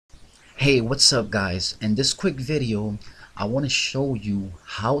Hey, what's up guys? In this quick video, I want to show you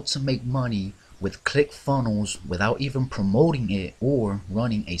how to make money with Clickfunnels without even promoting it or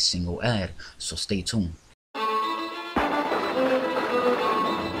running a single ad. So stay tuned.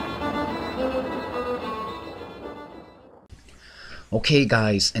 Okay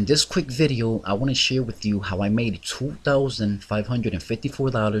guys, in this quick video, I want to share with you how I made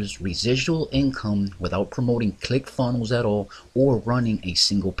 $2,554 residual income without promoting Clickfunnels at all or running a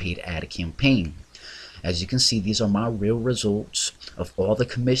single paid ad campaign. As you can see, these are my real results of all the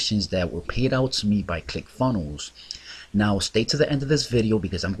commissions that were paid out to me by Clickfunnels. Now stay to the end of this video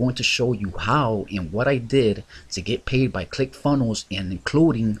because I'm going to show you how and what I did to get paid by Clickfunnels and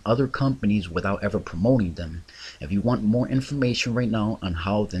including other companies without ever promoting them. If you want more information right now on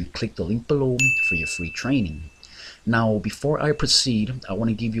how, then click the link below for your free training. Now before I proceed, I want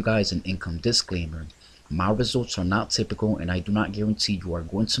to give you guys an income disclaimer. My results are not typical and I do not guarantee you are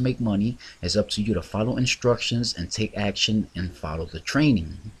going to make money. It's up to you to follow instructions and take action and follow the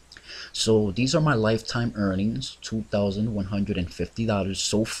training. So these are my lifetime earnings, $2,150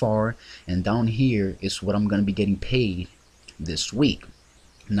 so far, and down here is what I'm going to be getting paid this week.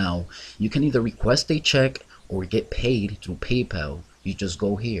 Now you can either request a check or get paid through PayPal. You just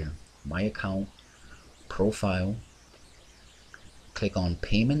go here, my account, profile, click on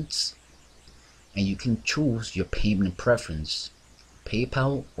payments, and you can choose your payment preference,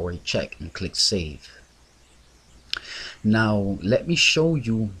 PayPal or a check, and click save. Now let me show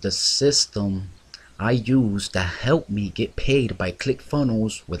you the system I use that helped me get paid by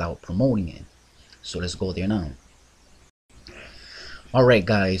Clickfunnels without promoting it. So let's go there now. Alright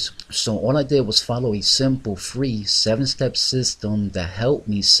guys, so all I did was follow a simple free 7-step system that helped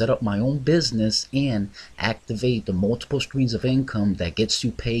me set up my own business and activate the multiple streams of income that gets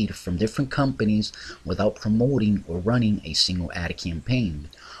you paid from different companies without promoting or running a single ad campaign.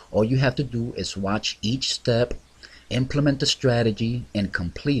 All you have to do is watch each step, implement the strategy, and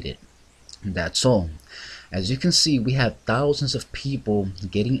complete it. That's all. As you can see, we have thousands of people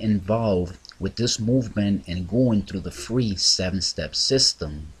getting involved with this movement and going through the free 7-step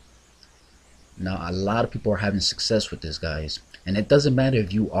system. Now a lot of people are having success with this, guys, and it doesn't matter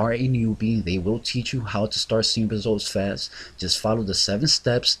if you are a newbie. They will teach you how to start seeing results fast. Just follow the 7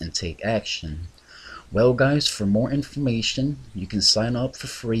 steps and take action. Well guys, for more information you can sign up for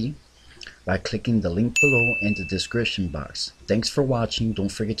free by clicking the link below in the description box. Thanks for watching.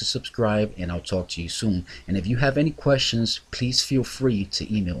 Don't forget to subscribe and I'll talk to you soon. And if you have any questions, please feel free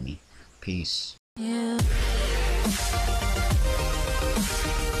to email me. Peace.